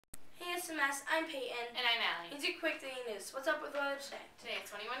SMS, I'm Peyton. And I'm Allie. Here's your quick daily news. What's up with the weather today? Today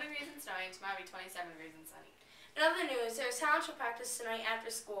it's 21 degrees and snowing. Tomorrow will be 27 degrees and sunny. In other news, there's talent show practice tonight after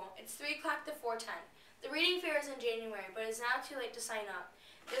school. It's 3 o'clock to 4:10. The reading fair is in January, but it's now too late to sign up.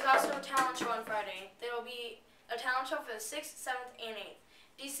 There's also a talent show on Friday. There will be a talent show for the 6th, 7th, and 8th.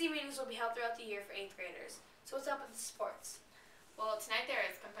 DC readings will be held throughout the year for 8th graders. So what's up with the sports? Well, tonight there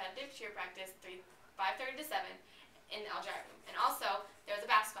is competitive cheer practice 5:30 to 7 in the Algebra room. And also, there was a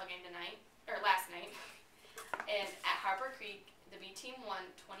basketball game last night, and at Harper Creek, the B team won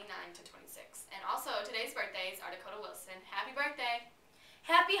 29 to 26. And also, today's birthdays are Dakota Wilson. Happy birthday!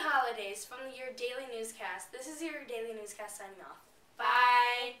 Happy holidays from your daily newscast. This is your daily newscast signing off.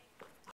 Bye.